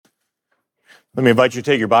Let me invite you to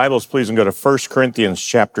take your Bibles, please, and go to 1 Corinthians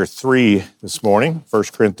chapter 3 this morning. 1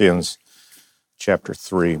 Corinthians chapter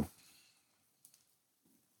 3.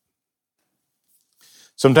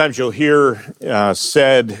 Sometimes you'll hear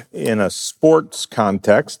said in a sports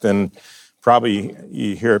context, and probably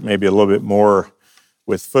you hear it maybe a little bit more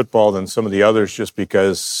with football than some of the others just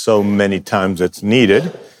because so many times it's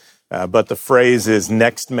needed. But the phrase is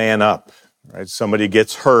next man up, right? Somebody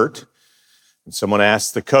gets hurt. And someone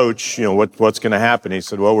asked the coach, what's going to happen? He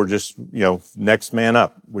said, well, we're just, next man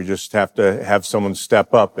up. We just have to have someone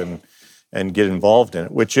step up and get involved in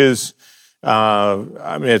it, which is,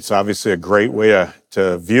 it's obviously a great way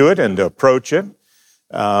to view it and to approach it.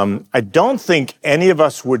 I don't think any of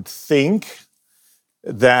us would think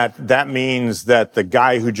that means that the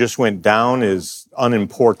guy who just went down is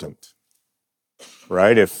unimportant,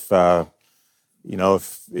 right? If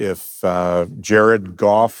Jared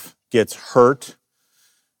Goff gets hurt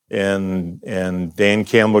and Dan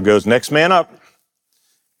Campbell goes, next man up,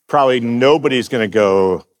 probably nobody's going to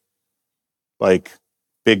go like,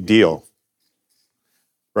 big deal,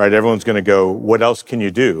 right? Everyone's going to go, what else can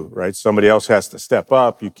you do, right? Somebody else has to step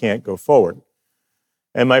up. You can't go forward.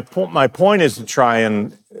 And my point is to try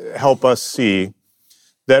and help us see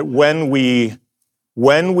that when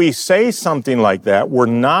we say something like that, we're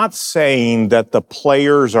not saying that the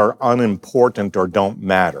players are unimportant or don't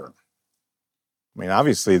matter. I mean,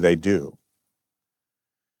 obviously they do.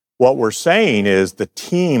 What we're saying is the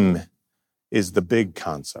team is the big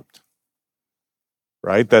concept,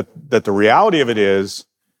 right? That the reality of it is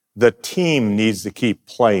the team needs to keep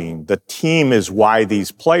playing. The team is why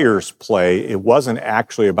these players play. It wasn't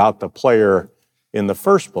actually about the player in the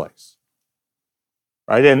first place,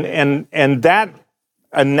 right? And that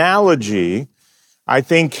analogy, I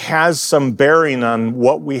think, has some bearing on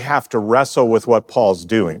what we have to wrestle with what Paul's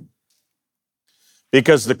doing.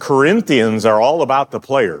 Because the Corinthians are all about the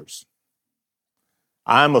players.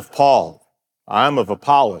 I'm of Paul. I'm of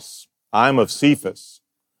Apollos. I'm of Cephas.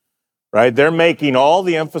 Right? They're making all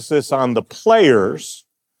the emphasis on the players.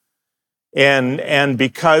 And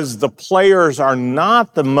because the players are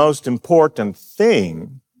not the most important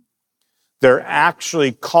thing, they're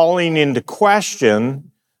actually calling into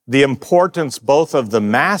question the importance both of the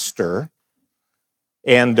master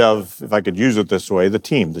and of, if I could use it this way, the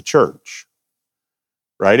team, the church.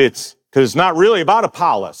 Right? Because it's not really about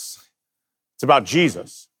Apollos. It's about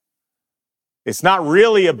Jesus. It's not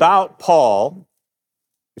really about Paul.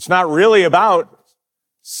 It's not really about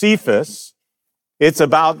Cephas. It's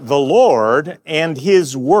about the Lord and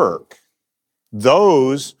his work.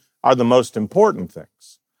 Those are the most important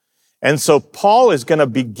things. And so Paul is going to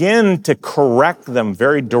begin to correct them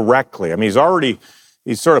very directly. I mean,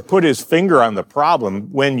 he's sort of put his finger on the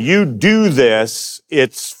problem. When you do this,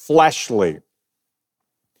 it's fleshly.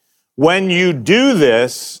 When you do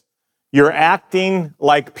this, you're acting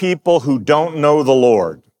like people who don't know the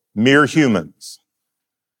Lord, mere humans.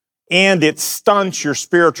 And it stunts your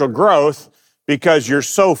spiritual growth because you're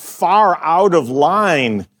so far out of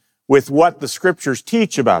line with what the scriptures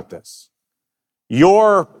teach about this.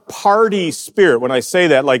 Your party spirit, when I say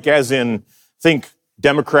that, like as in, think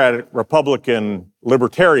Democratic, Republican,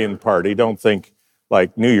 Libertarian Party, don't think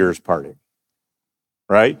like New Year's party,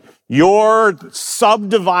 right? You're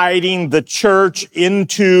subdividing the church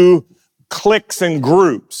into cliques and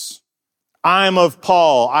groups. I'm of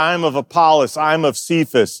Paul, I'm of Apollos, I'm of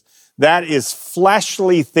Cephas. That is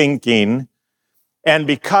fleshly thinking. And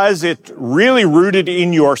because it's really rooted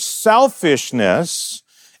in your selfishness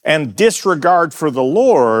and disregard for the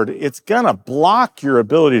Lord, it's going to block your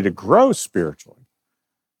ability to grow spiritually.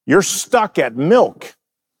 You're stuck at milk.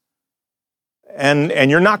 And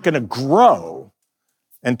you're not going to grow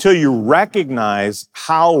until you recognize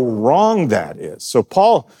how wrong that is. So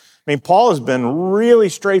Paul has been really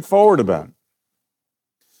straightforward about it.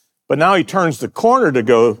 But now he turns the corner to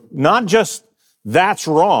go, not just that's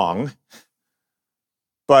wrong,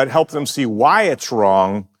 but help them see why it's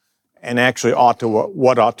wrong and actually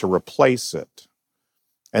what ought to replace it.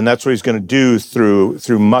 And that's what he's going to do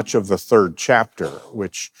through much of the third chapter,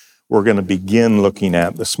 which we're going to begin looking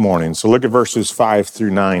at this morning. So look at verses 5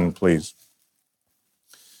 through 9, please.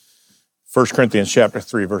 1 Corinthians chapter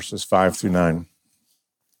 3, verses 5 through 9.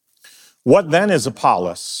 What then is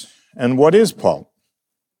Apollos, and what is Paul?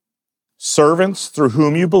 Servants through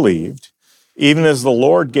whom you believed, even as the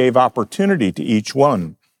Lord gave opportunity to each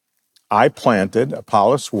one. I planted,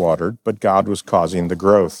 Apollos watered, but God was causing the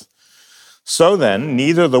growth. So then,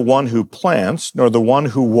 neither the one who plants nor the one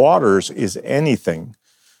who waters is anything,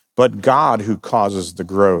 but God who causes the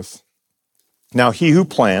growth. Now he who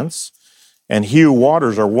plants and he who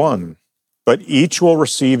waters are one, but each will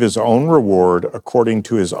receive his own reward according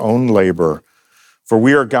to his own labor. For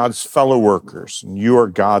we are God's fellow workers, and you are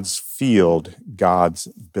God's field, God's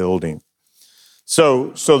building.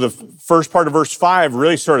 So the first part of verse 5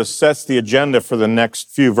 really sort of sets the agenda for the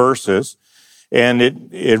next few verses, and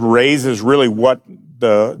it raises really what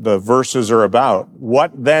the verses are about.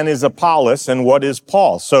 What then is Apollos and what is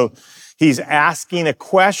Paul? So he's asking a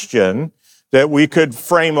question that we could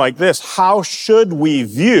frame like this: how should we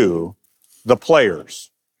view the players?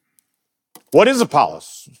 What is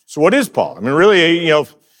Apollos? So what is Paul? I mean, really,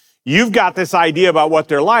 you've got this idea about what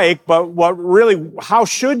they're like, but how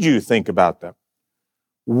should you think about them?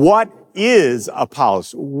 What is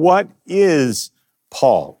Apollos? What is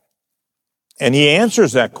Paul? And he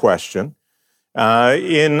answers that question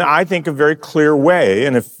in, I think, a very clear way.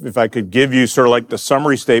 And if I could give you sort of like the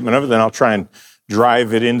summary statement of it, then I'll try and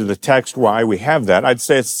drive it into the text why we have that. I'd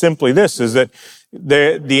say it's simply this, is that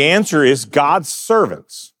the answer is God's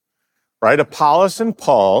servants, right? Apollos and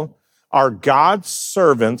Paul are God's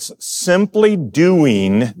servants simply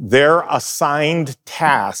doing their assigned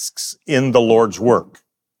tasks in the Lord's work.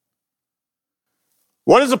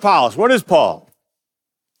 What is Apollos? What is Paul?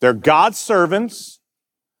 They're God's servants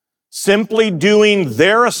simply doing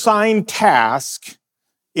their assigned task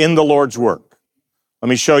in the Lord's work. Let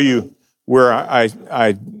me show you where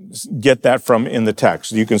I get that from in the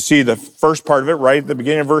text. You can see the first part of it right at the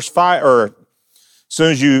beginning of verse 5, or as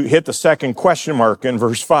soon as you hit the second question mark in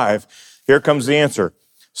verse 5, here comes the answer.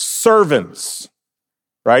 Servants,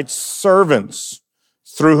 right? Servants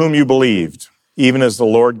through whom you believed, even as the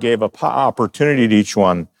Lord gave an opportunity to each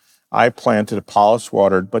one. I planted, Apollos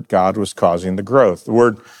watered, but God was causing the growth. The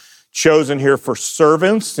word chosen here for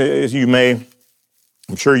servants, as I'm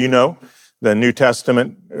sure you know, the New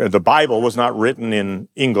Testament, the Bible was not written in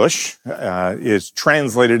English, is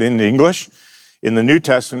translated into English in the New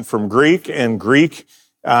Testament from Greek, and Greek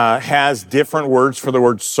has different words for the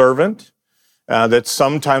word servant, that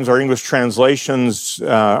sometimes our English translations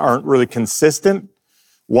aren't really consistent.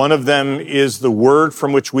 One of them is the word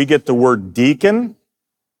from which we get the word deacon,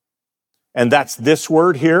 and that's this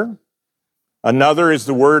word here. Another is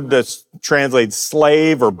the word that's translated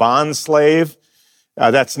slave or bond slave.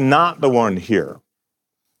 That's not the one here,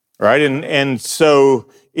 right? And so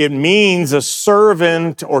it means a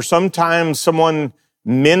servant, or sometimes someone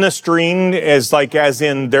ministering as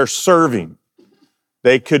in they're serving.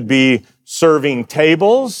 They could be serving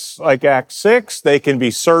tables, like Acts 6. They can be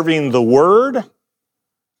serving the word.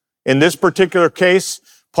 In this particular case,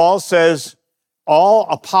 Paul says all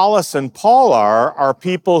Apollos and Paul are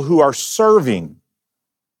people who are serving,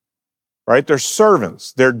 right? They're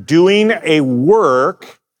servants. They're doing a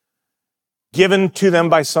work given to them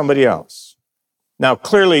by somebody else. Now,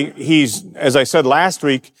 clearly, as I said last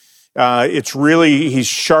week, he's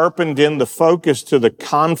sharpened in the focus to the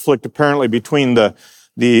conflict apparently between the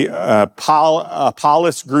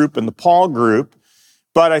Apollos group and the Paul group.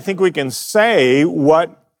 But I think we can say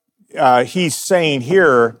what he's saying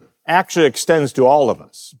here actually extends to all of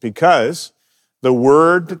us, because the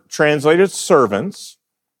word translated servants,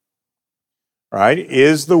 right,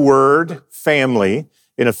 is the word family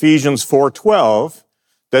in Ephesians 4:12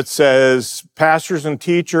 that says pastors and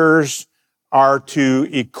teachers are to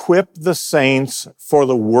equip the saints for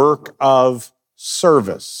the work of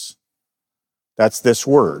service. That's this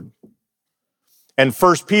word. And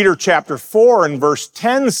 1 Peter chapter 4 and verse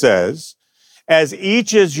 10 says, as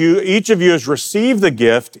each of you has received the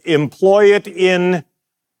gift, employ it in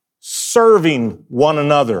serving one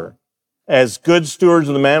another as good stewards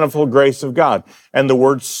of the manifold grace of God. And the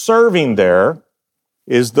word serving there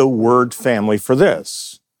is the word family for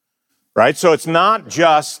this, right? So it's not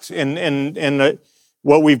just,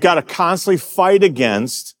 what we've got to constantly fight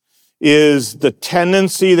against is the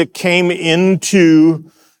tendency that came into,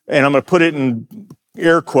 and I'm going to put it in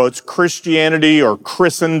air quotes, Christianity or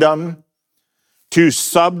Christendom, to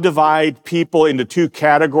subdivide people into two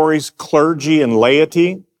categories, clergy and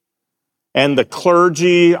laity. And the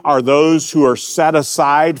clergy are those who are set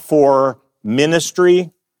aside for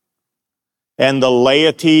ministry. And the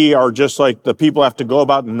laity are just like the people who have to go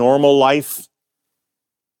about normal life.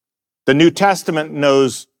 The New Testament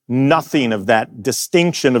knows nothing of that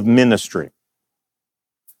distinction of ministry,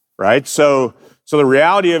 right? So the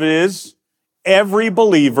reality of it is every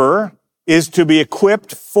believer is to be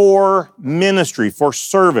equipped for ministry, for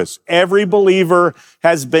service. Every believer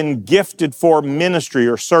has been gifted for ministry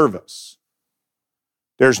or service.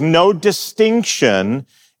 There's no distinction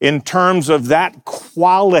in terms of that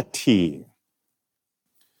quality.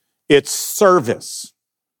 It's service.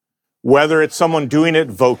 Whether it's someone doing it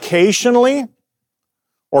vocationally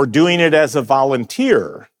or doing it as a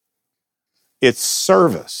volunteer, It's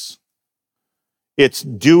service. It's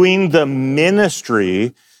doing the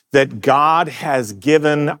ministry that God has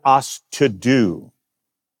given us to do.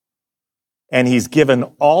 And he's given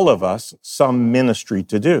all of us some ministry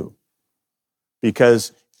to do.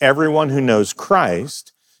 Because everyone who knows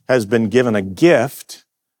Christ has been given a gift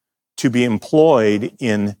to be employed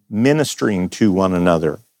in ministering to one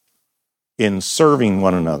another, in serving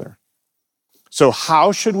one another. So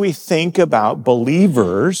how should we think about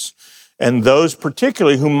believers and those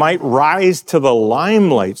particularly who might rise to the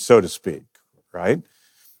limelight, so to speak, right?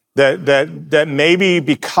 That maybe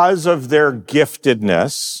because of their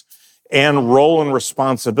giftedness and role and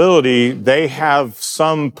responsibility, they have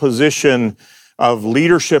some position of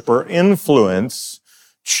leadership or influence.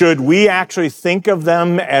 Should we actually think of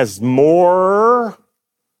them as more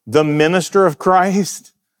the minister of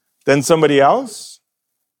Christ than somebody else?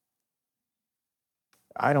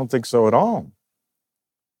 I don't think so at all.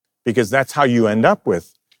 Because that's how you end up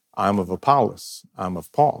with, I'm of Apollos, I'm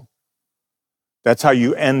of Paul. That's how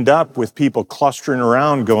you end up with people clustering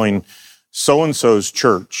around going, so-and-so's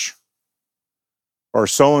church, or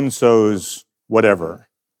so-and-so's whatever.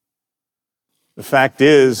 The fact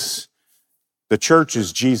is, the church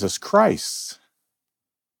is Jesus Christ,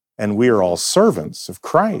 and we are all servants of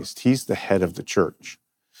Christ. He's the head of the church.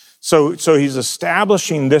 So he's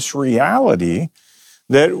establishing this reality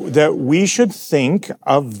that we should think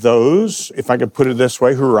of those, if I could put it this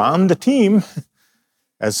way, who are on the team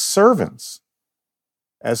as servants,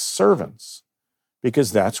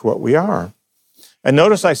 because that's what we are. And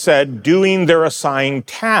notice I said, doing their assigned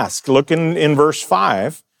task. Look in verse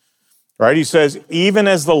 5, right? He says, even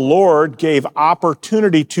as the Lord gave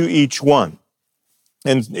opportunity to each one.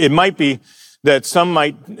 And it might be that some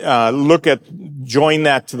might join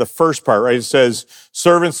that to the first part, right? It says,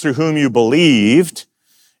 servants through whom you believed.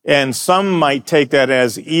 And some might take that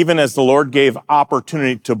as even as the Lord gave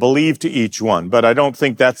opportunity to believe to each one. But I don't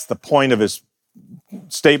think that's the point of his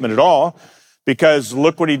statement at all, because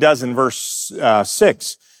look what he does in verse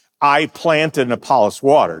 6. I planted and Apollos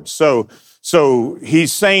watered. So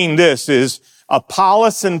he's saying this is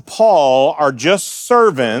Apollos and Paul are just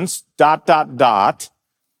servants, ...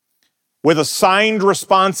 with assigned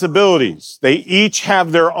responsibilities. They each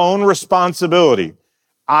have their own responsibility.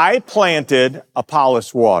 I planted,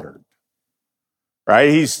 Apollos watered.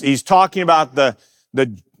 Right? He's talking about the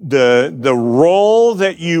role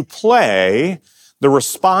that you play, the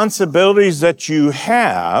responsibilities that you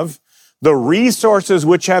have, the resources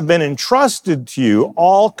which have been entrusted to you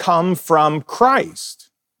all come from Christ.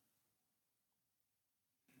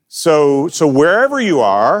 So wherever you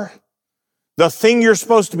are, the thing you're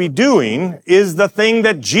supposed to be doing is the thing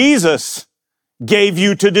that Jesus gave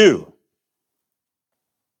you to do.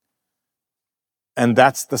 And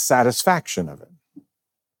that's the satisfaction of it.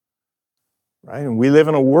 Right? And we live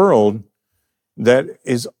in a world that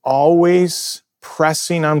is always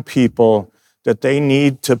pressing on people that they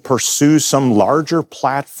need to pursue some larger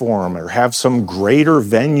platform or have some greater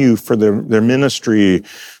venue for their ministry,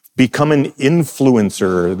 become an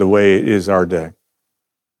influencer the way it is our day.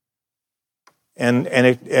 And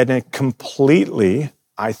it completely,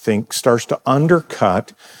 I think, starts to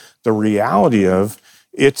undercut the reality of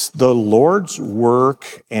it's the Lord's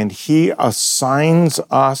work, and he assigns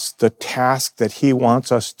us the task that he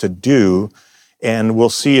wants us to do. And we'll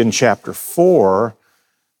see in chapter 4,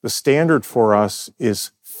 the standard for us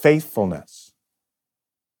is faithfulness.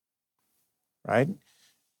 Right?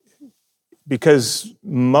 Because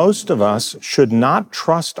most of us should not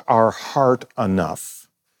trust our heart enough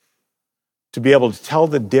to be able to tell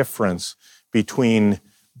the difference between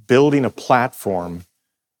building a platform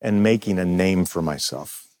and making a name for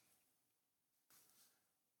myself.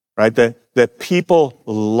 Right? That people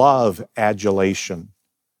love adulation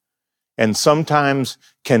and sometimes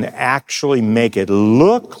can actually make it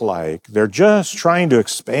look like they're just trying to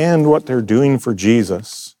expand what they're doing for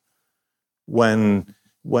Jesus when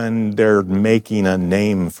they're making a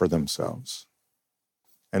name for themselves.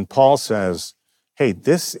 And Paul says, hey,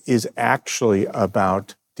 this is actually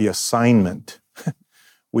about the assignment.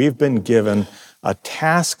 We've been given a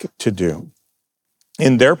task to do.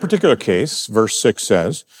 In their particular case, verse 6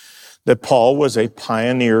 says that Paul was a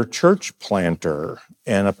pioneer church planter,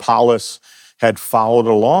 and Apollos had followed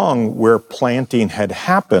along where planting had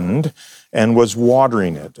happened and was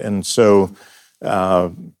watering it. And so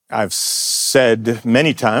I've said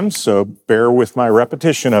many times, so bear with my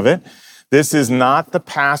repetition of it, this is not the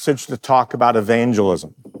passage to talk about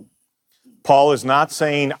evangelism. Paul is not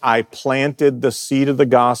saying, I planted the seed of the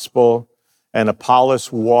gospel and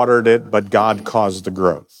Apollos watered it, but God caused the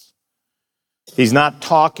growth. He's not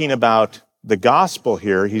talking about the gospel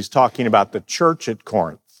here, he's talking about the church at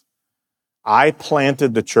Corinth. I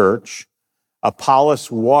planted the church, Apollos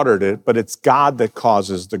watered it, but it's God that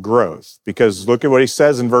causes the growth. Because look at what he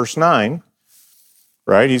says in verse 9,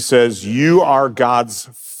 right? He says, you are God's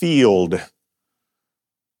field,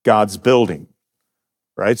 God's building,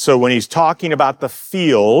 right? So when he's talking about the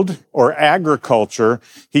field or agriculture,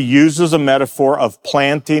 he uses a metaphor of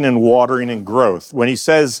planting and watering and growth. When he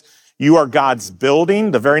says, you are God's building,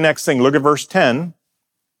 the very next thing, look at verse 10.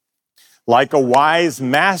 Like a wise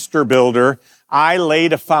master builder, I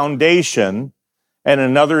laid a foundation and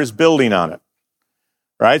another is building on it,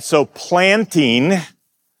 right? So planting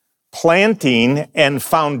and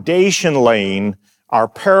foundation laying are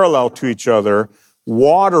parallel to each other.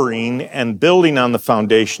 Watering and building on the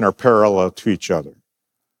foundation are parallel to each other,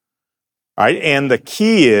 right? And the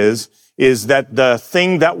key is that the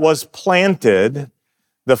thing that was planted,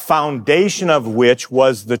 the foundation of which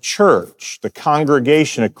was the church, the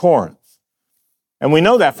congregation at Corinth. And we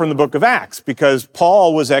know that from the book of Acts because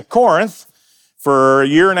Paul was at Corinth for a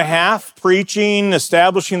year and a half preaching,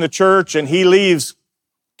 establishing the church, and he leaves.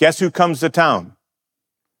 Guess who comes to town?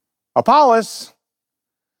 Apollos.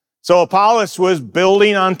 So Apollos was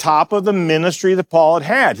building on top of the ministry that Paul had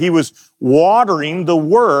had. He was watering the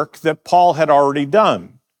work that Paul had already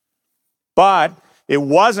done. But it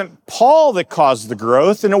wasn't Paul that caused the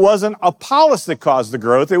growth, and it wasn't Apollos that caused the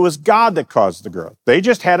growth. It was God that caused the growth. They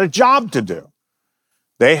just had a job to do.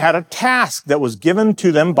 They had a task that was given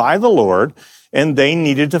to them by the Lord, and they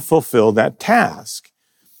needed to fulfill that task.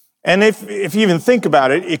 And if you even think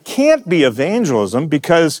about it, it can't be evangelism,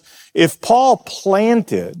 because if Paul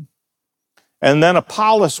planted and then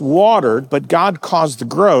Apollos watered, but God caused the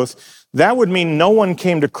growth, that would mean no one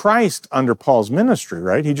came to Christ under Paul's ministry,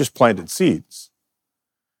 right? He just planted seeds.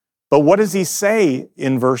 But what does he say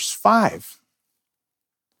in verse 5?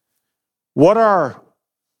 What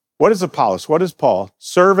is Apollos? What is Paul?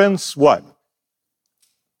 Servants, what?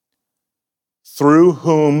 Through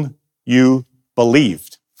whom you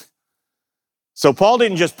believed. So Paul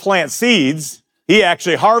didn't just plant seeds, he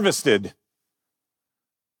actually harvested,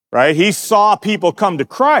 right? He saw people come to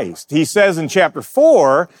Christ. He says in chapter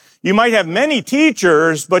 4, you might have many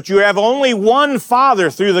teachers, but you have only one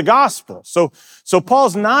Father through the gospel. So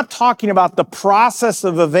Paul's not talking about the process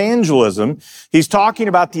of evangelism. He's talking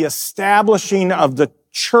about the establishing of the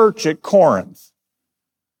church at Corinth.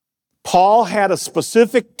 Paul had a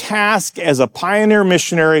specific task as a pioneer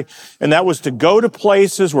missionary, and that was to go to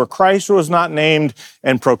places where Christ was not named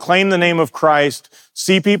and proclaim the name of Christ,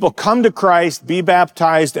 see people come to Christ, be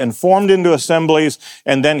baptized, and formed into assemblies,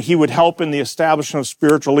 and then he would help in the establishment of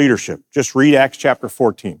spiritual leadership. Just read Acts chapter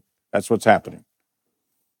 14. That's what's happening.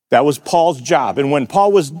 That was Paul's job. And when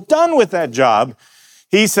Paul was done with that job,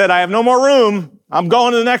 he said, I have no more room. I'm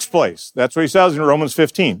going to the next place. That's what he says in Romans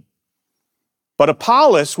 15. But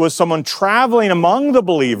Apollos was someone traveling among the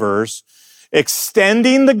believers,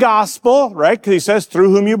 extending the gospel, right? Because he says, through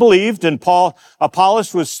whom you believed. And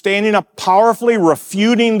Apollos was standing up powerfully,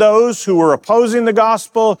 refuting those who were opposing the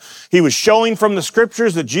gospel. He was showing from the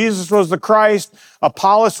scriptures that Jesus was the Christ.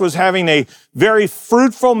 Apollos was having a very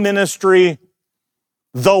fruitful ministry,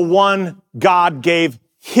 the one God gave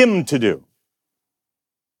him to do.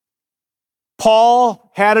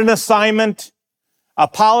 Paul had an assignment.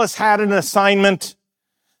 Apollos had an assignment.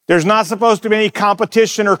 There's not supposed to be any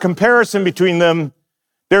competition or comparison between them.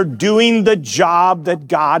 They're doing the job that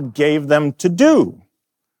God gave them to do,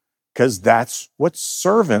 because that's what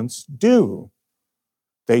servants do.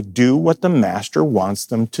 They do what the master wants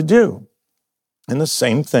them to do. And the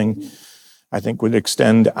same thing, I think, would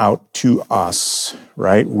extend out to us,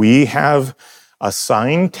 right? We have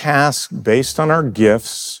assigned tasks based on our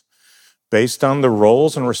gifts, based on the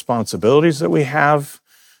roles and responsibilities that we have,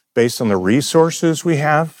 based on the resources we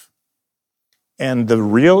have. And the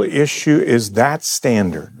real issue is that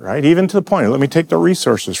standard, right? Even to the point, let me take the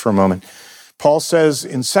resources for a moment. Paul says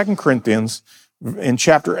in 2 Corinthians, in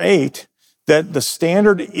chapter 8, that the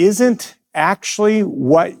standard isn't actually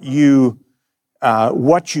what you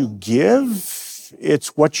give,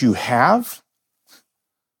 it's what you have.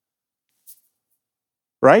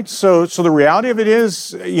 Right? So the reality of it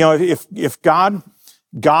is, if God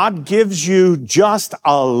gives you just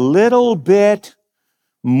a little bit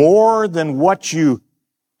more than what you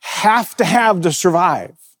have to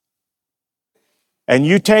survive, and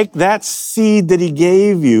you take that seed that he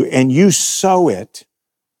gave you and you sow it,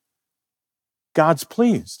 God's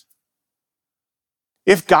pleased.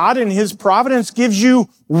 If God in his providence gives you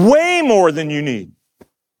way more than you need,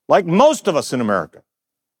 like most of us in America,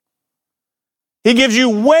 he gives you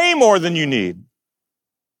way more than you need,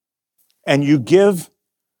 and you give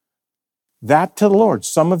that to the Lord,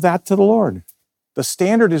 some of that to the Lord. The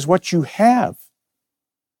standard is what you have,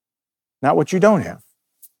 not what you don't have.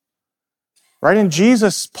 Right? And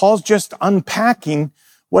Jesus, Paul's just unpacking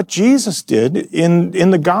what Jesus did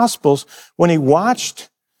in the Gospels when he watched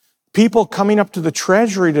people coming up to the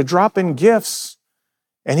treasury to drop in gifts.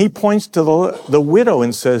 And he points to the widow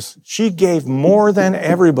and says, she gave more than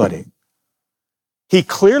everybody. He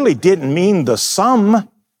clearly didn't mean the sum,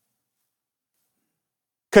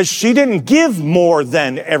 because she didn't give more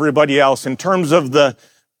than everybody else in terms of the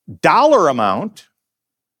dollar amount.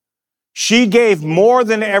 She gave more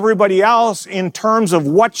than everybody else in terms of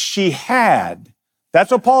what she had.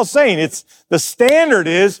 That's what Paul's saying. It's the standard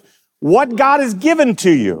is what God has given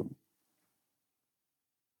to you.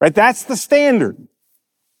 Right? That's the standard.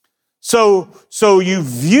 So you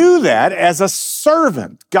view that as a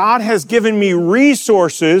servant. God has given me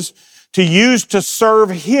resources to use to serve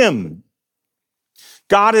him.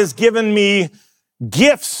 God has given me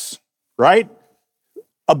gifts, right?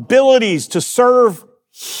 Abilities to serve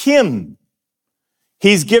him.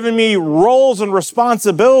 He's given me roles and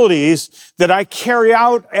responsibilities that I carry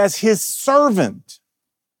out as his servant.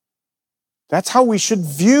 That's how we should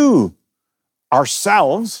view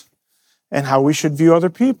ourselves and how we should view other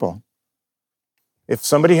people. If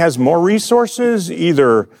somebody has more resources,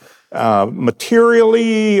 either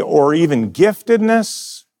materially or even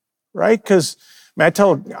giftedness, right? Because I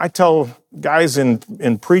tell guys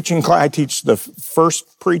in preaching class, I teach the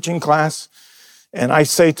first preaching class, and I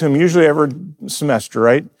say to them usually every semester,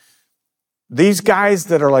 right? These guys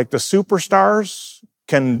that are like the superstars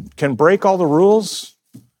can break all the rules,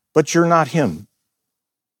 but you're not him.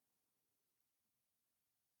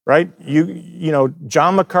 Right? You know,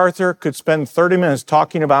 John MacArthur could spend 30 minutes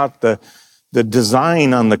talking about the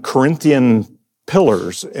design on the Corinthian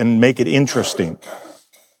pillars and make it interesting.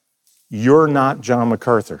 You're not John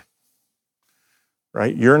MacArthur.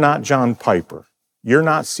 Right? You're not John Piper. You're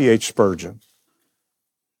not C.H. Spurgeon.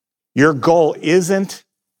 Your goal isn't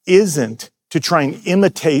to try and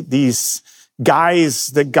imitate these guys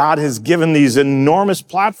that God has given these enormous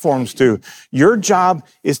platforms to. Your job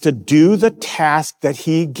is to do the task that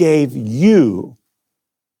he gave you.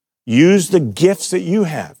 Use the gifts that you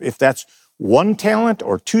have. If that's 1 talent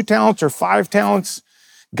or 2 talents or 5 talents,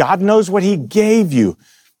 God knows what he gave you.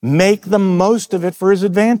 Make the most of it for his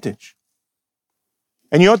advantage.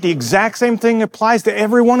 And you know what? The exact same thing applies to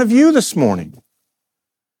every one of you this morning.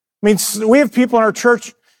 I mean, we have people in our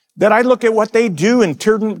church that I look at what they do in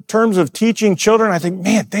terms of teaching children. I think,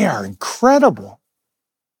 man, they are incredible.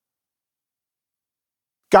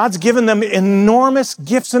 God's given them enormous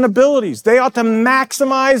gifts and abilities. They ought to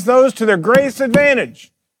maximize those to their greatest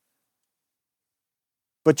advantage.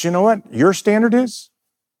 But you know what your standard is?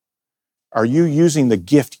 Are you using the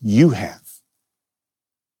gift you have?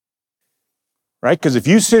 Right? Because if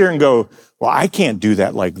you sit here and go, well, I can't do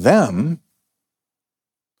that like them,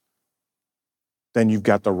 then you've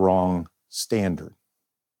got the wrong standard.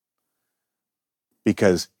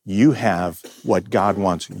 Because you have what God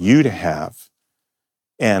wants you to have.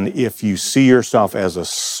 And if you see yourself as a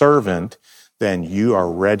servant, then you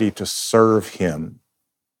are ready to serve him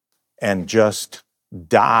and just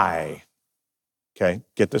die. Okay?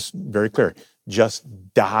 Get this very clear.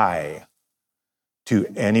 Just die to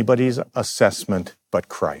anybody's assessment but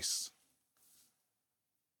Christ's.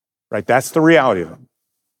 Right? That's the reality of it.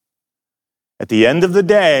 At the end of the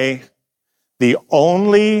day, the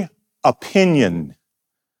only opinion,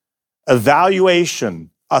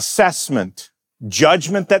 evaluation, assessment,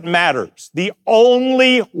 judgment that matters, the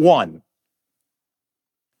only one,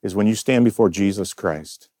 is when you stand before Jesus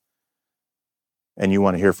Christ and you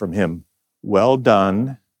want to hear from him, well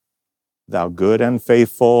done, thou good and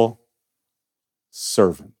faithful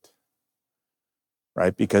servant.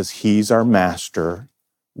 Right? Because he's our master.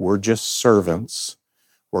 We're just servants.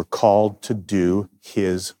 We're called to do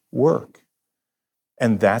his work.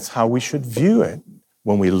 And that's how we should view it.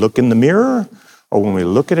 When we look in the mirror or when we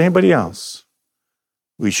look at anybody else,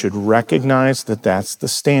 we should recognize that that's the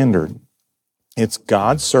standard. It's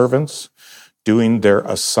God's servants doing their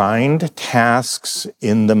assigned tasks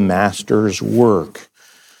in the master's work.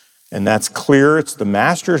 And that's clear. It's the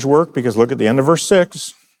master's work because look at the end of verse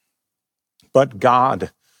 6. But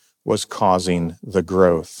God was causing the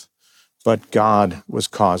growth. But God was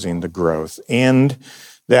causing the growth. And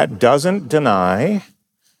that doesn't deny,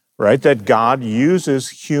 right, that God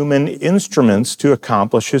uses human instruments to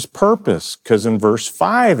accomplish his purpose. Because in verse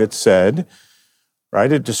 5 it said,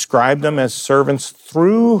 right, it described them as servants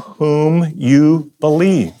through whom you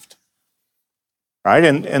believed. Right?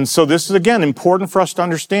 And so this is, again, important for us to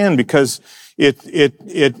understand because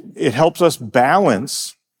it helps us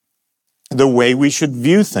balance the way we should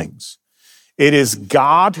view things. It is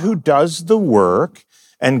God who does the work,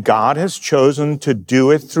 and God has chosen to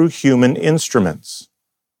do it through human instruments.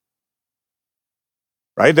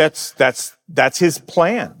 Right? That's his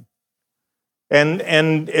plan.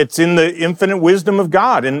 And it's in the infinite wisdom of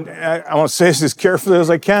God. And I want to say this as carefully as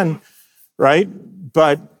I can, right?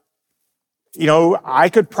 But, I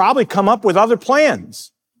could probably come up with other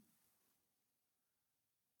plans.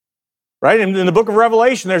 Right? In the book of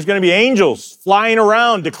Revelation, there's going to be angels flying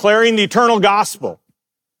around declaring the eternal gospel.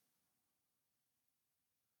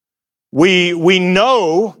 We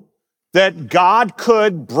know that God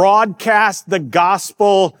could broadcast the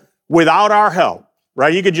gospel without our help,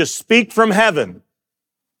 right? He could just speak from heaven.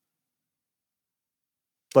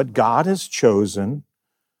 But God has chosen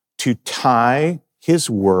to tie his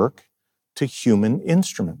work to human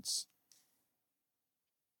instruments.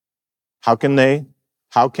 How can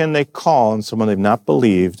they call on someone they've not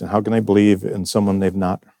believed? And how can they believe in someone they've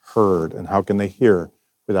not heard? And how can they hear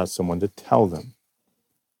without someone to tell them?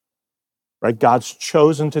 Right? God's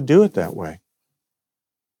chosen to do it that way.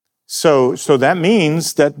 So that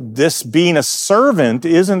means that this being a servant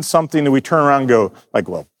isn't something that we turn around and go like,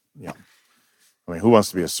 well, who wants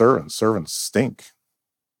to be a servant? Servants stink.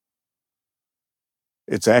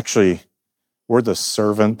 It's actually, we're the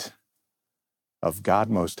servant of God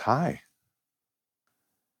Most High.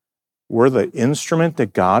 We're the instrument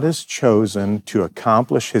that God has chosen to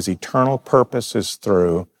accomplish his eternal purposes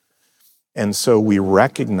through. And so we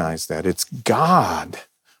recognize that it's God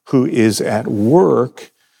who is at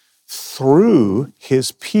work through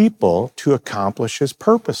his people to accomplish his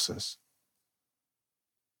purposes.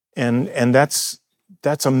 And that's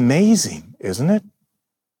amazing, isn't it?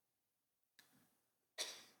 I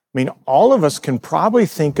mean, all of us can probably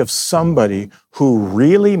think of somebody who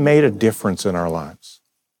really made a difference in our lives.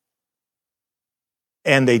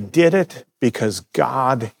 And they did it because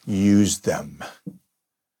God used them.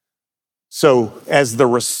 So as the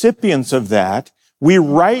recipients of that, we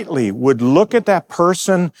rightly would look at that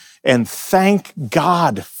person and thank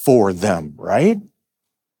God for them, right?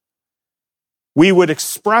 We would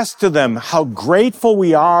express to them how grateful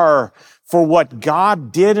we are for what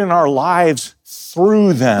God did in our lives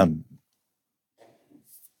through them.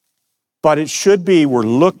 But it should be we're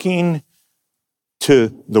looking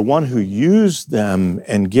to the one who used them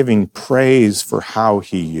and giving praise for how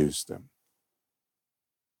he used them.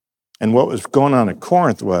 And what was going on at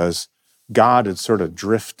Corinth was God had sort of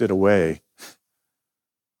drifted away.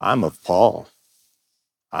 I'm of Paul.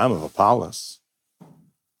 I'm of Apollos.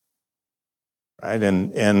 Right?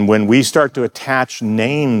 And when we start to attach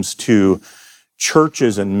names to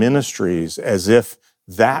churches and ministries as if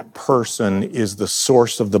that person is the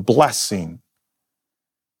source of the blessing,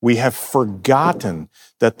 we have forgotten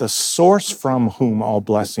that the source from whom all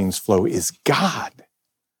blessings flow is God.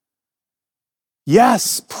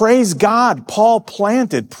 Yes, praise God, Paul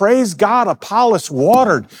planted. Praise God, Apollos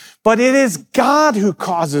watered. But it is God who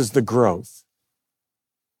causes the growth.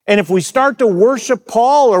 And if we start to worship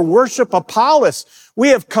Paul or worship Apollos, we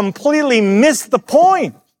have completely missed the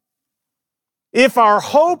point. If our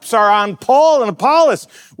hopes are on Paul and Apollos,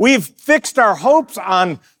 we've fixed our hopes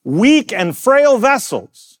on weak and frail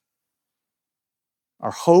vessels.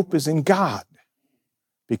 Our hope is in God,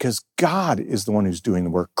 because God is the one who's doing the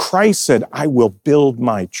work. Christ said, I will build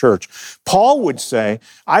my church. Paul would say,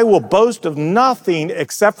 I will boast of nothing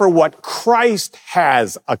except for what Christ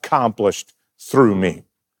has accomplished through me.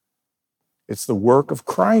 It's the work of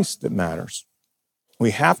Christ that matters.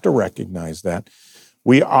 We have to recognize that.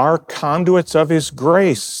 We are conduits of his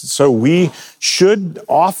grace. So we should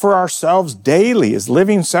offer ourselves daily as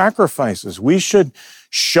living sacrifices. We should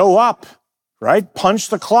show up, right? Punch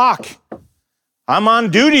the clock. I'm on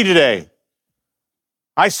duty today.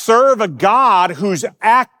 I serve a God who's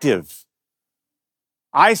active.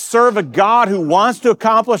 I serve a God who wants to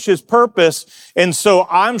accomplish his purpose, and so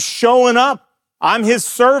I'm showing up. I'm his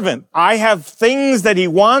servant. I have things that he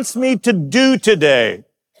wants me to do today.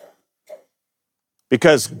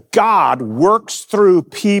 Because God works through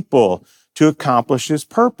people to accomplish his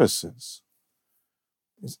purposes.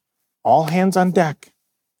 All hands on deck.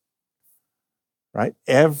 Right?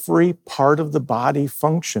 Every part of the body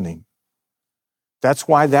functioning. That's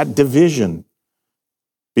why that division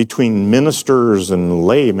between ministers and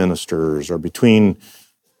lay ministers, or between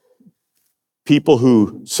people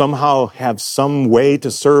who somehow have some way to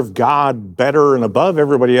serve God better and above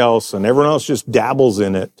everybody else, and everyone else just dabbles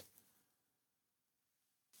in it,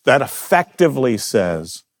 that effectively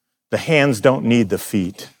says the hands don't need the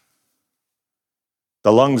feet.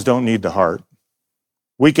 The lungs don't need the heart.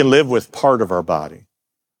 We can live with part of our body.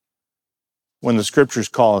 when the scriptures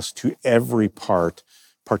call us to every part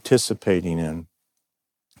participating in.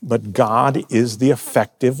 But God is the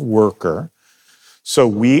effective worker, so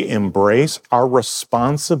we embrace our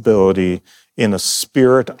responsibility in a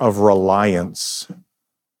spirit of reliance.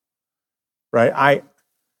 Right?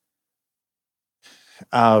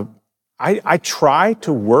 I try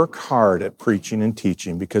to work hard at preaching and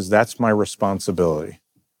teaching because that's my responsibility.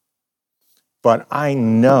 But I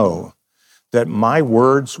know that my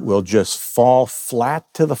words will just fall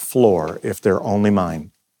flat to the floor if they're only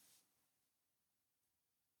mine.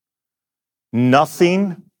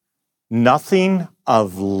 Nothing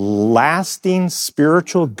of lasting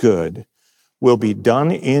spiritual good will be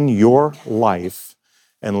done in your life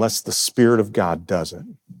unless the Spirit of God does it.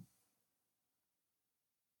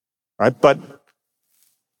 Right? But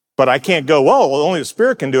I can't go, well, only the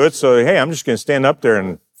Spirit can do it, so hey, I'm just going to stand up there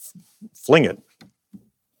and fling it.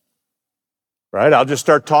 Right? I'll just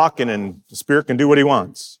start talking and the Spirit can do what he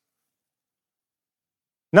wants.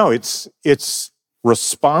 No, it's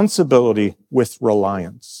responsibility with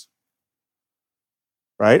reliance.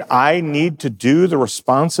 Right? I need to do the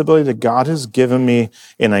responsibility that God has given me,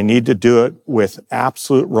 and I need to do it with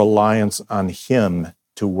absolute reliance on him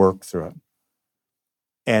to work through it.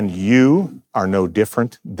 And you are no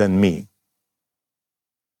different than me.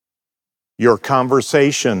 Your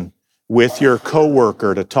conversation with your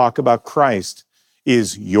coworker to talk about Christ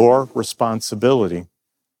is your responsibility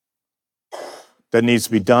that needs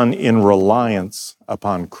to be done in reliance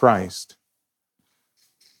upon Christ.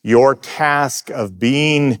 Your task of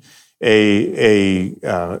being a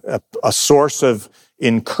source of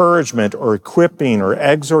encouragement or equipping or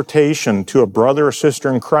exhortation to a brother or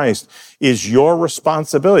sister in Christ is your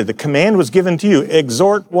responsibility. The command was given to you,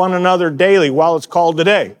 exhort one another daily while it's called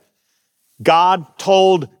today. God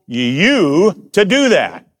told you to do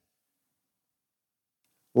that.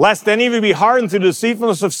 Lest any of you be hardened through the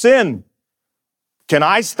deceitfulness of sin. Can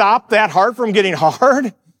I stop that heart from getting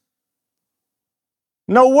hard?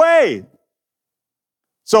 No way.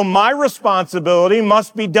 So my responsibility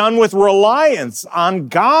must be done with reliance on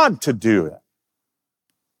God to do it.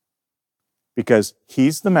 Because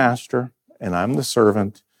he's the master and I'm the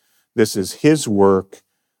servant. This is his work.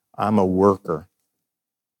 I'm a worker.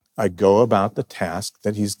 I go about the task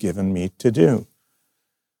that he's given me to do.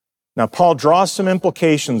 Now, Paul draws some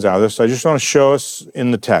implications out of this. I just want to show us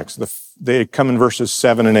in the text. They come in verses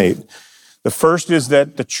 7 and 8. The first is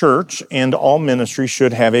that the church and all ministry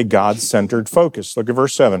should have a God-centered focus. Look at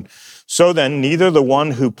verse 7. So then, neither the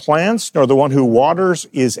one who plants nor the one who waters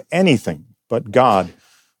is anything, but God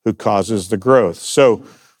who causes the growth. So,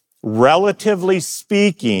 relatively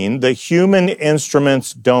speaking, the human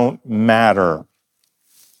instruments don't matter.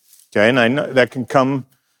 Okay, and I know that can come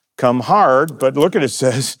hard, but look at it,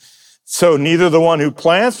 says, so neither the one who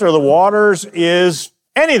plants nor the waters is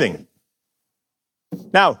anything.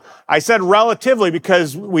 Now, I said relatively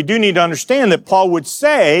because we do need to understand that Paul would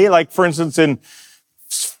say, like for instance in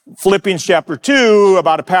Philippians chapter 2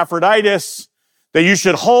 about Epaphroditus, that you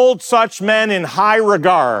should hold such men in high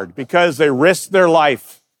regard because they risked their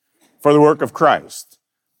life for the work of Christ.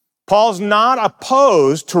 Paul's not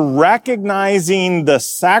opposed to recognizing the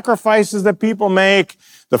sacrifices that people make,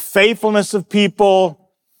 the faithfulness of people,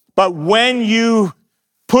 but when you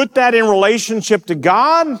put that in relationship to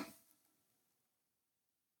God,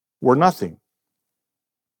 we're nothing.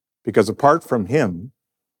 Because apart from him,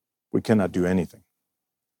 we cannot do anything.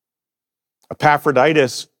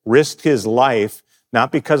 Epaphroditus risked his life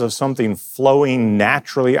not because of something flowing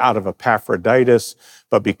naturally out of Epaphroditus,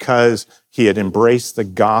 but because he had embraced the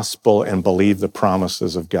gospel and believed the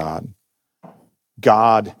promises of God.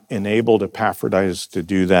 God enabled Epaphroditus to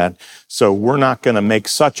do that. So we're not going to make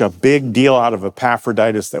such a big deal out of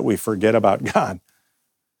Epaphroditus that we forget about God.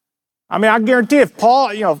 I mean, I guarantee if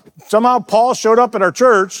Paul, somehow Paul showed up at our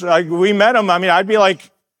church, like we met him, I'd be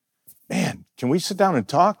like, man, can we sit down and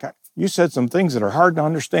talk? You said some things that are hard to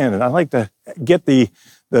understand, and I'd like to get the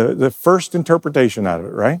first interpretation out of it,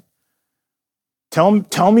 right?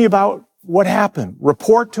 Tell me about what happened.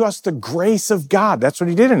 Report to us the grace of God. That's what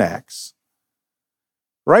he did in Acts.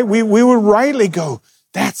 Right? We would rightly go,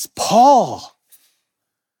 that's Paul.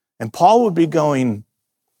 And Paul would be going,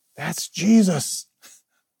 that's Jesus.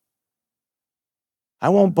 I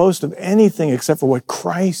won't boast of anything except for what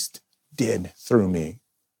Christ did through me.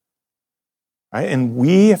 Right? And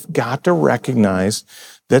we have got to recognize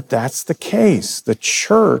that that's the case. The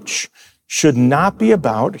church should not be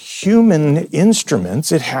about human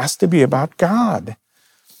instruments. It has to be about God.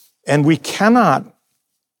 And we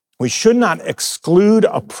should not exclude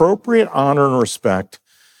appropriate honor and respect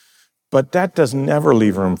But that does never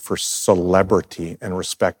leave room for celebrity and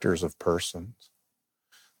respecters of persons.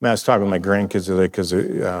 I was talking with my grandkids today because,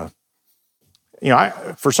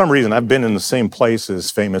 for some reason, I've been in the same place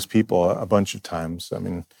as famous people a bunch of times.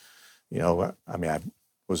 I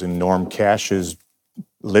was in Norm Cash's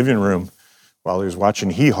living room while he was watching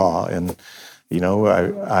Hee Haw, and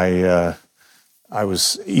I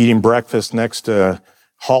was eating breakfast next to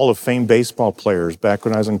Hall of Fame baseball players back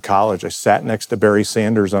when I was in college. I sat next to Barry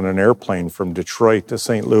Sanders on an airplane from Detroit to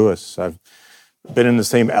St. Louis. I've been in the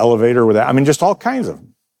same elevator with that. Just all kinds of them.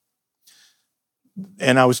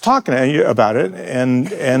 And I was talking to you about it,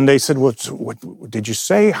 and they said, what did you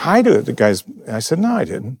say hi to the guys? And I said, no, I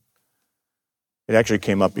didn't. It actually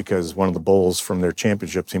came up because one of the Bulls from their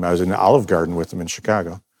championship team, I was in the Olive Garden with them in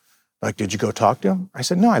Chicago. Like, did you go talk to them? I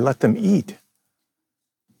said, no, I let them eat.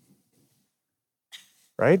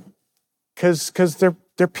 Right? Because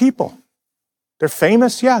they're people. They're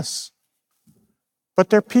famous, yes. But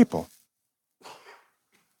they're people.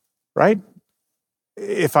 Right?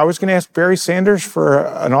 If I was going to ask Barry Sanders for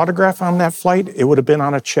an autograph on that flight, it would have been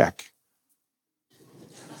on a check.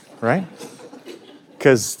 Right?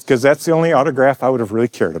 Because that's the only autograph I would have really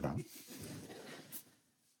cared about.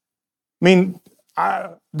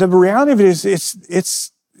 The reality of it is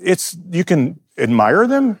it's you can admire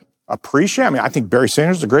them, appreciate. I think Barry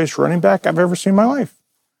Sanders is the greatest running back I've ever seen in my life.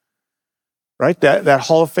 Right? That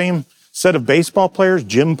Hall of Fame set of baseball players,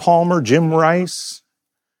 Jim Palmer, Jim Rice.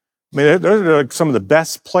 Those are like some of the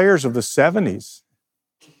best players of the 70s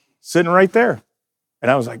sitting right there. And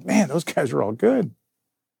I was like, man, those guys are all good.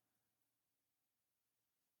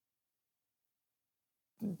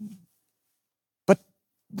 But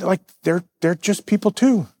they're just people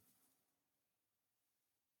too.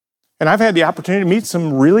 And I've had the opportunity to meet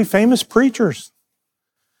some really famous preachers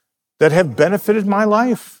that have benefited my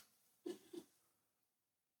life.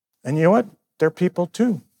 And you know what? They're people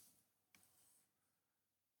too.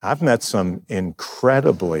 I've met some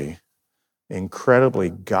incredibly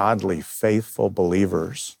godly, faithful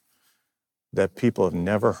believers that people have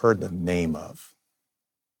never heard the name of.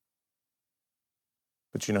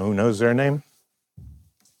 But you know who knows their name?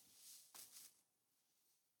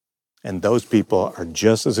 And those people are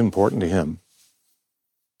just as important to him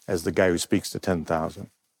as the guy who speaks to 10,000.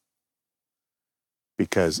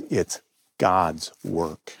 Because it's God's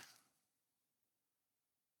work.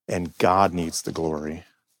 And God needs the glory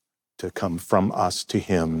to come from us to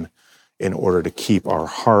him in order to keep our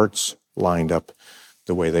hearts lined up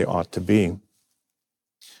the way they ought to be.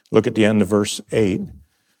 Look at the end of verse 8.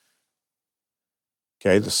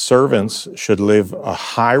 Okay, the servants should live a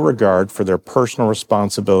high regard for their personal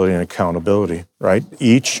responsibility and accountability, right?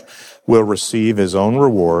 Each will receive his own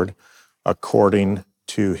reward according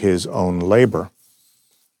to his own labor.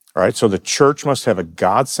 All right, so the church must have a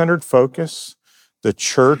God-centered focus. The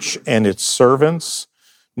church and its servants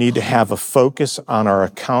need to have a focus on our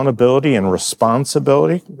accountability and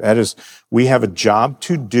responsibility. That is, we have a job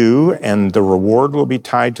to do, and the reward will be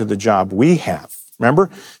tied to the job we have. Remember,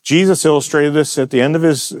 Jesus illustrated this at the end of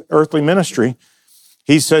his earthly ministry.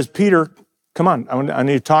 He says, Peter, come on, I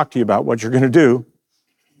need to talk to you about what you're going to do.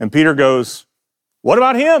 And Peter goes, what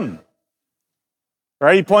about him?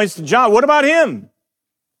 Right? He points to John, what about him?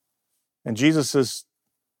 And Jesus says,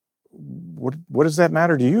 what does that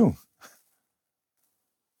matter to you?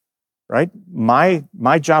 Right?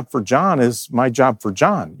 My job for John is my job for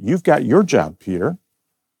John. You've got your job, Peter.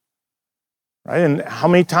 Right? And how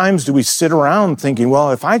many times do we sit around thinking,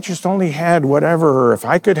 well, if I just only had whatever, or if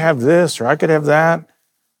I could have this, or I could have that.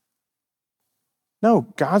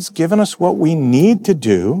 No, God's given us what we need to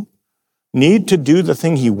do the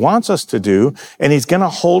thing he wants us to do, and he's going to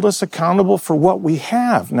hold us accountable for what we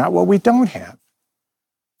have, not what we don't have.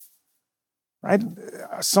 Right?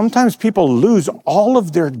 Sometimes people lose all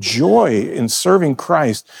of their joy in serving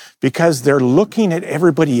Christ because they're looking at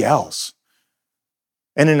everybody else.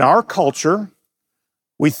 And in our culture,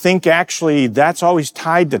 we think actually that's always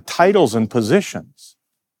tied to titles and positions.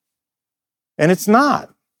 And it's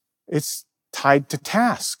not. It's tied to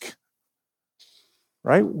task.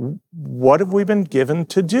 Right? What have we been given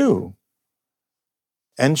to do?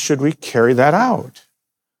 And should we carry that out?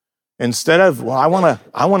 Instead of, well, I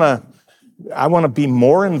want to be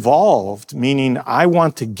more involved, meaning I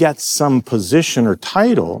want to get some position or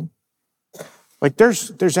title. Like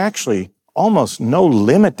there's actually almost no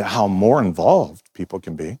limit to how more involved people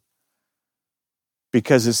can be,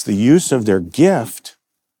 because it's the use of their gift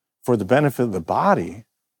for the benefit of the body.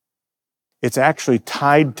 It's actually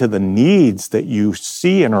tied to the needs that you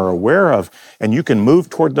see and are aware of, and you can move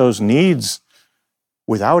toward those needs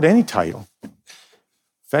without any title,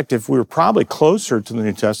 fact, if we were probably closer to the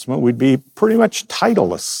New Testament, we'd be pretty much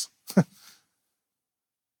titleless.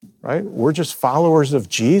 Right? We're just followers of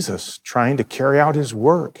Jesus trying to carry out his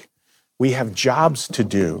work. We have jobs to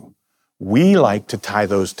do. We like to tie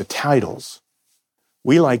those to titles.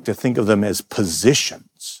 We like to think of them as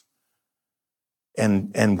positions.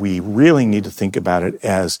 And we really need to think about it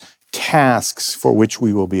as tasks for which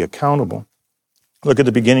we will be accountable. Look at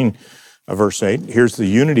the beginning of verse 8. Here's the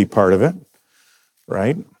unity part of it,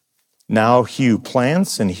 right? Now he who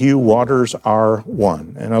plants and he who waters are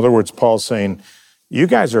one. In other words, Paul's saying, you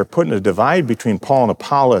guys are putting a divide between Paul and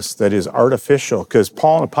Apollos that is artificial, because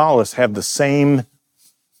Paul and Apollos have the same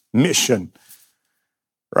mission,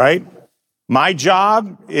 right? My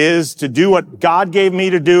job is to do what God gave me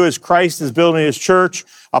to do as Christ is building his church.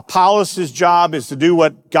 Apollos' job is to do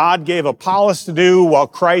what God gave Apollos to do while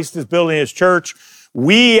Christ is building his church.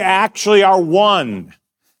 We actually are one.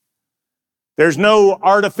 There's no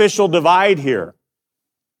artificial divide here.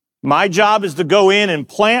 My job is to go in and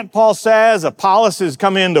plant, Paul says. Apollos has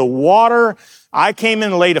come in to water. I came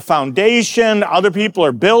in and laid a foundation. Other people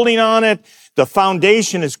are building on it. The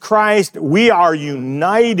foundation is Christ. We are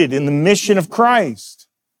united in the mission of Christ.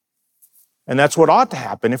 And that's what ought to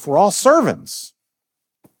happen if we're all servants.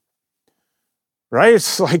 Right?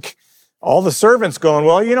 It's like all the servants going,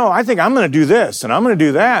 well, I think I'm going to do this and I'm going to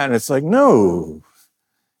do that. And it's like, no.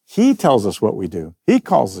 He tells us what we do. He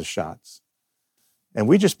calls the shots. And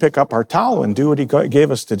we just pick up our towel and do what he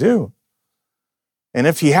gave us to do. And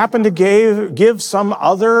if he happened to give some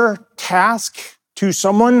other task to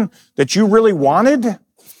someone that you really wanted,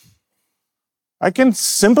 I can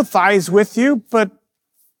sympathize with you, but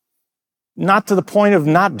not to the point of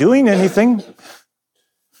not doing anything.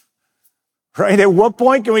 Right? At what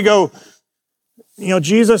point can we go,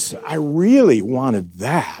 Jesus, I really wanted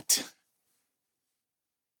that.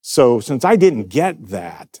 So since I didn't get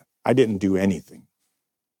that, I didn't do anything.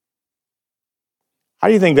 How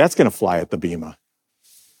do you think that's going to fly at the Bema?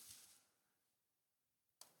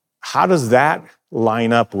 How does that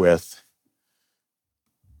line up with,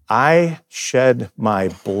 I shed my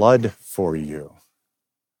blood for you,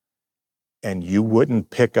 and you wouldn't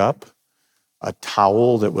pick up a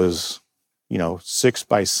towel that was, 6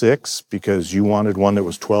 by 6 because you wanted one that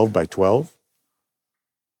was 12 by 12?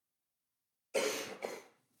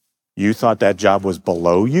 You thought that job was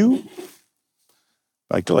below you?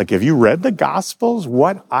 Like, have you read the Gospels?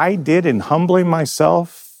 What I did in humbling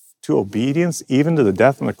myself to obedience, even to the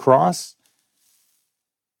death on the cross?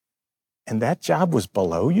 And that job was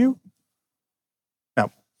below you?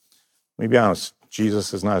 Now, let me be honest,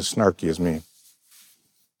 Jesus is not as snarky as me,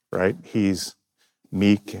 right? He's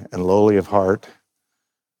meek and lowly of heart.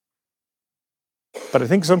 But I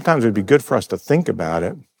think sometimes it'd be good for us to think about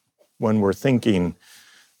it when we're thinking,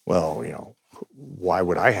 well, why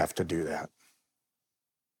would I have to do that?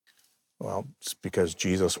 Well, it's because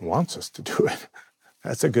Jesus wants us to do it.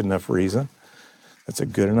 That's a good enough reason.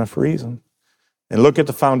 And look at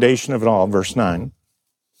the foundation of it all, verse 9.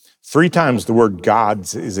 3 times the word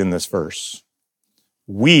God's is in this verse.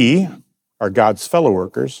 We are God's fellow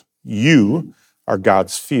workers. You are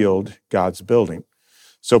God's field, God's building.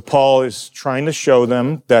 So Paul is trying to show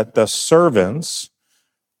them that the servants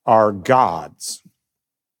are God's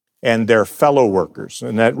and they're fellow workers.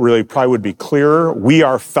 And that really probably would be clearer. We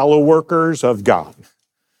are fellow workers of God,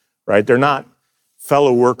 right? They're not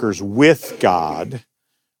fellow workers with God.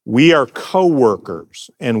 We are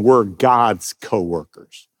co-workers, and we're God's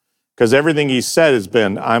co-workers. Because everything he said has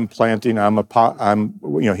been, I'm planting,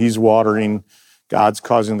 he's watering, God's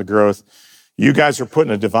causing the growth. You guys are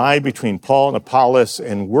putting a divide between Paul and Apollos,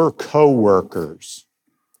 and we're co-workers.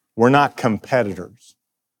 We're not competitors,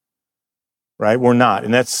 right? We're not.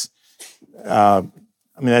 And that's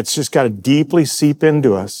just got to deeply seep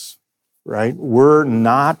into us, right? We're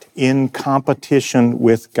not in competition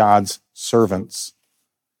with God's servants.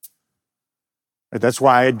 That's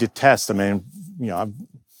why I detest, hopefully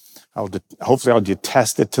I'll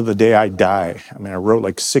detest it to the day I die. I wrote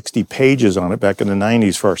like 60 pages on it back in the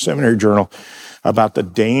 90s for our seminary journal about the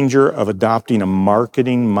danger of adopting a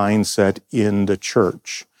marketing mindset in the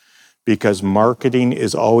church, because marketing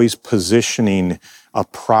is always positioning a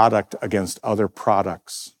product against other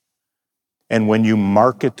products. And when you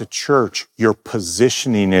market the church, you're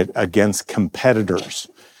positioning it against competitors.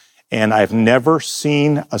 And I've never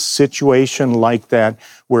seen a situation like that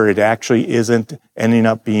where it actually isn't ending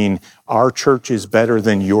up being, our church is better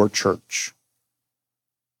than your church.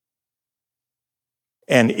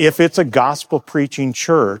 And if it's a gospel preaching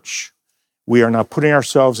church, we are not putting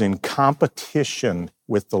ourselves in competition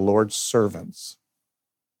with the Lord's servants,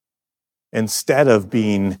 instead of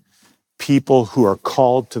being people who are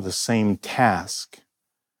called to the same task,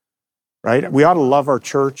 right? We ought to love our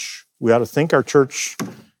church. We ought to think our church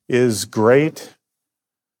is great.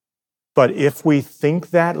 But if we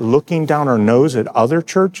think that looking down our nose at other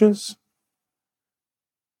churches,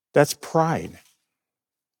 that's pride,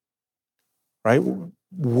 right?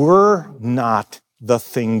 We're not the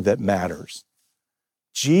thing that matters.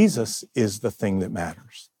 Jesus is the thing that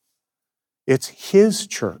matters. It's his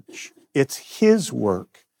church. It's his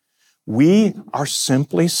work. We are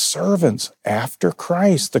simply servants after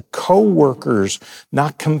Christ, the co-workers,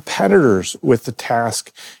 not competitors with the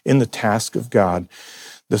task, in the task of God.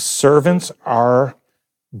 The servants are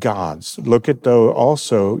God's. Look at though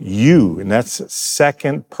also you, and that's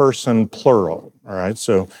second person plural. All right.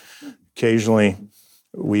 So occasionally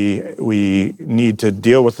we need to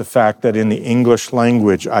deal with the fact that in the English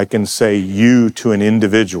language, I can say you to an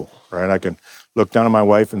individual, right? I can look down at my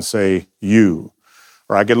wife and say you,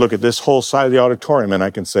 or I can look at this whole side of the auditorium and I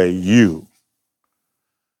can say you,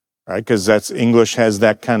 right? Because that's English has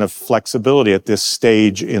that kind of flexibility at this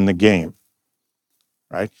stage in the game,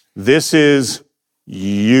 right? This is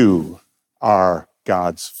you are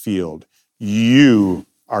God's field. You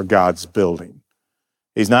are God's building.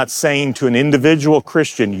 He's not saying to an individual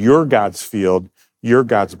Christian, you're God's field, you're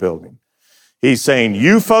God's building. He's saying,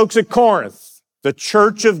 you folks at Corinth, the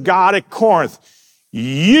church of God at Corinth,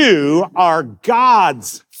 you are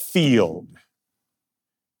God's field.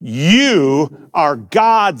 You are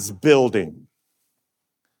God's building.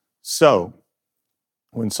 So,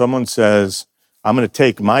 when someone says, I'm going to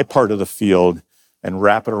take my part of the field and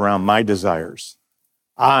wrap it around my desires,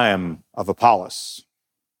 I'm of Apollos.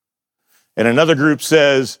 And another group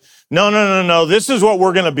says, no, this is what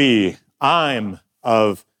we're going to be. I'm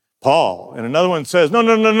of Paul. And another one says,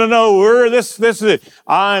 no, we're this is it.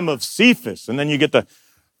 I'm of Cephas. And then you get the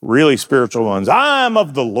really spiritual ones. I'm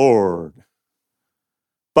of the Lord.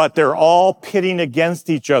 But they're all pitting against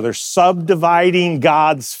each other, subdividing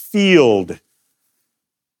God's field.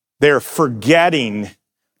 They're forgetting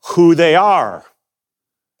who they are.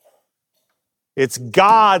 It's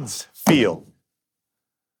God's field.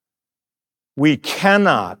 We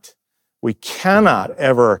cannot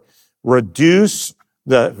ever reduce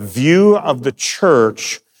the view of the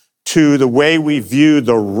church to the way we view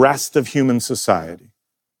the rest of human society.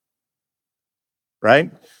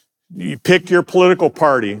 Right? You pick your political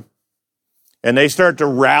party, and they start to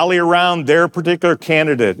rally around their particular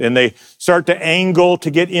candidate, and they start to angle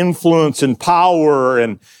to get influence and power,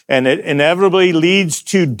 and it inevitably leads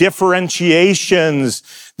to differentiations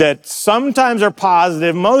that sometimes are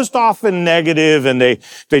positive, most often negative, and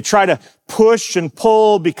they try to push and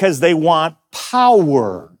pull because they want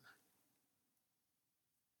power.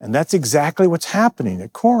 And that's exactly what's happening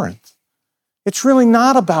at Corinth. It's really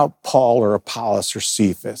not about Paul or Apollos or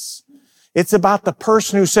Cephas. It's about the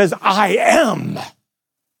person who says, I am.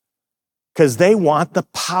 Because they want the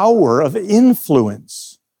power of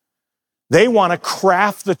influence. They want to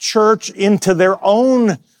craft the church into their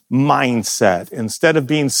own mindset instead of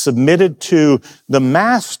being submitted to the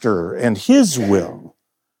master and his will.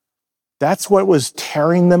 That's what was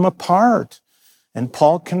tearing them apart. And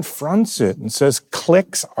Paul confronts it and says,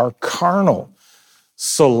 cliques are carnal.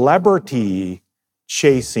 Celebrity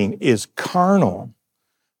chasing is carnal,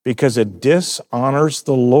 because it dishonors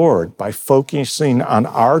the Lord by focusing on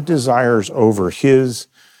our desires over his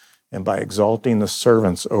and by exalting the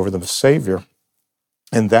servants over the Savior.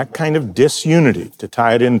 And that kind of disunity, to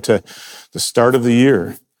tie it into the start of the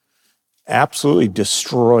year, absolutely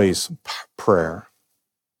destroys prayer.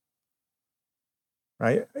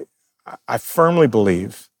 Right? I firmly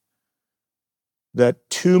believe that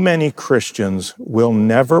too many Christians will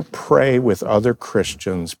never pray with other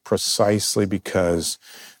Christians precisely because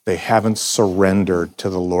they haven't surrendered to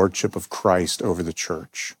the lordship of Christ over the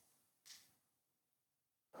church.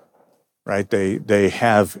 Right? They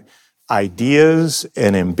have ideas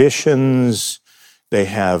and ambitions. They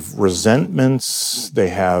have resentments. They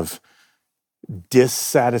have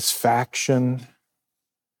dissatisfaction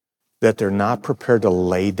that they're not prepared to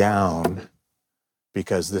lay down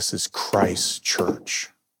because this is Christ's church.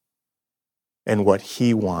 And what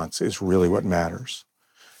he wants is really what matters.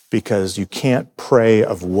 Because you can't pray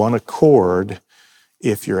of one accord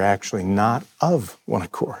if you're actually not of one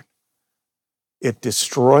accord. It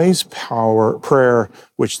destroys prayer,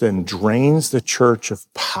 which then drains the church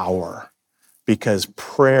of power, because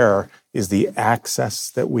prayer is the access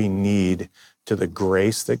that we need to the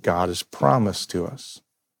grace that God has promised to us.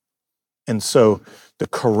 And so the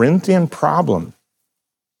Corinthian problem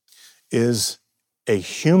is a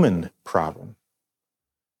human problem,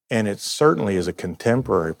 and it certainly is a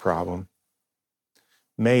contemporary problem.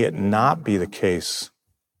 May it not be the case.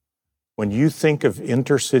 When you think of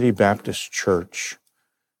Intercity Baptist Church,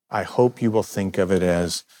 I hope you will think of it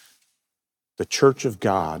as the Church of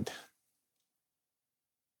God,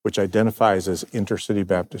 which identifies as Intercity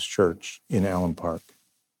Baptist Church in Allen Park,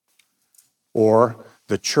 or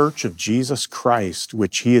the Church of Jesus Christ,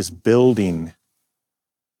 which he is building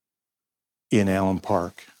in Allen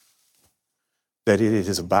Park, that it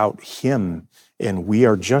is about him and we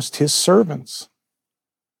are just his servants.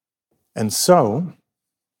 And so,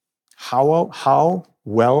 how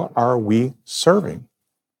well are we serving?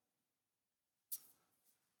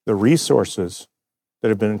 The resources that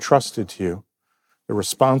have been entrusted to you, the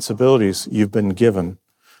responsibilities you've been given,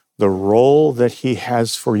 the role that he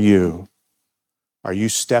has for you, are you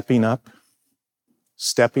stepping up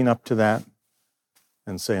to that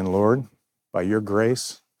and saying, Lord, by your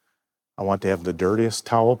grace, I want to have the dirtiest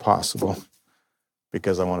towel possible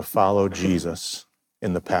because I want to follow Jesus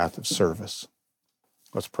in the path of service.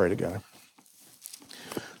 Let's pray together.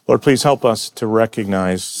 Lord, please help us to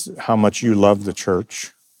recognize how much you love the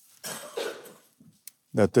church,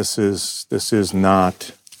 that this is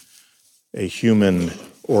not a human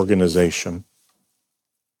organization.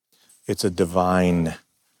 It's a divine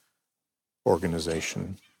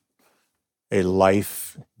organization, a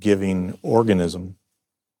life-giving organism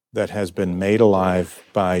that has been made alive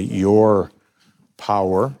by your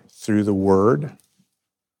power through the word,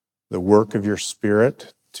 the work of your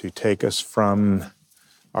Spirit to take us from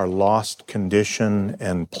our lost condition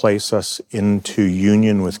and place us into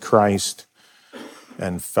union with Christ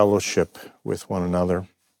and fellowship with one another.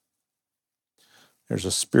 There's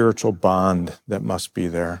a spiritual bond that must be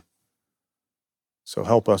there. So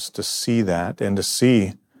help us to see that and to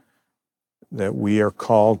see that we are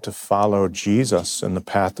called to follow Jesus in the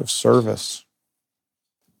path of service.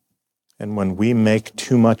 And when we make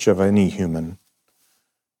too much of any human,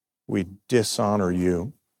 we dishonor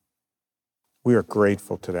you. We are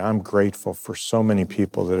grateful today. I'm grateful for so many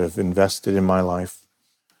people that have invested in my life,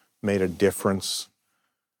 made a difference.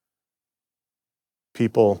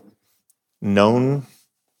 People known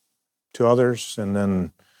to others, and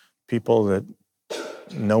then people that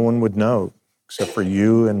no one would know except for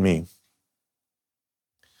you and me.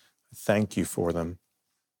 Thank you for them.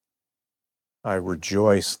 I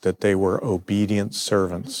rejoice that they were obedient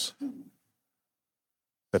servants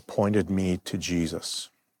that pointed me to Jesus.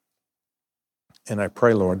 And I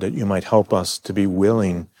pray, Lord, that you might help us to be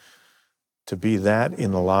willing to be that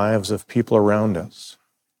in the lives of people around us,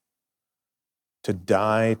 to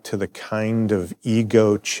die to the kind of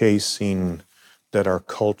ego chasing that our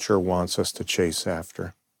culture wants us to chase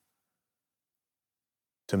after,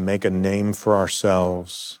 to make a name for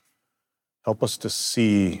ourselves. Help us to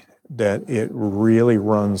see that it really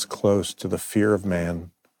runs close to the fear of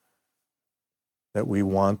man, that we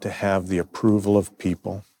want to have the approval of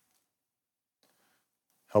people.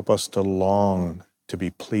 Help us to long to be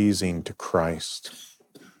pleasing to Christ.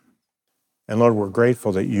 And Lord, we're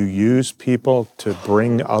grateful that you use people to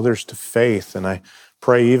bring others to faith. And I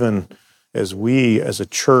pray even as we, as a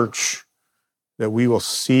church, that we will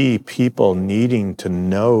see people needing to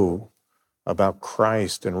know about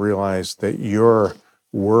Christ and realize that your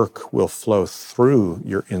work will flow through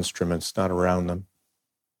your instruments, not around them.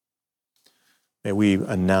 May we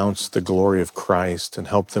announce the glory of Christ and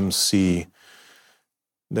help them see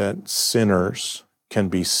that sinners can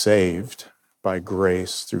be saved by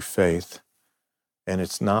grace through faith, and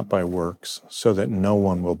it's not by works, so that no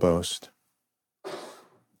one will boast.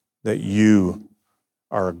 That you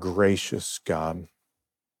are a gracious God,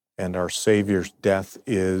 and our Savior's death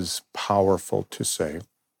is powerful to save.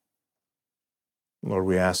 Lord,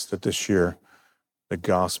 we ask that this year the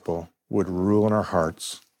gospel would rule in our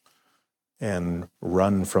hearts and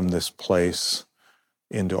run from this place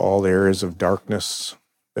into all the areas of darkness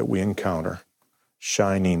that we encounter,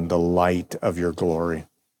 shining the light of your glory.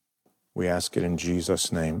 We ask it in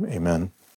Jesus' name. Amen.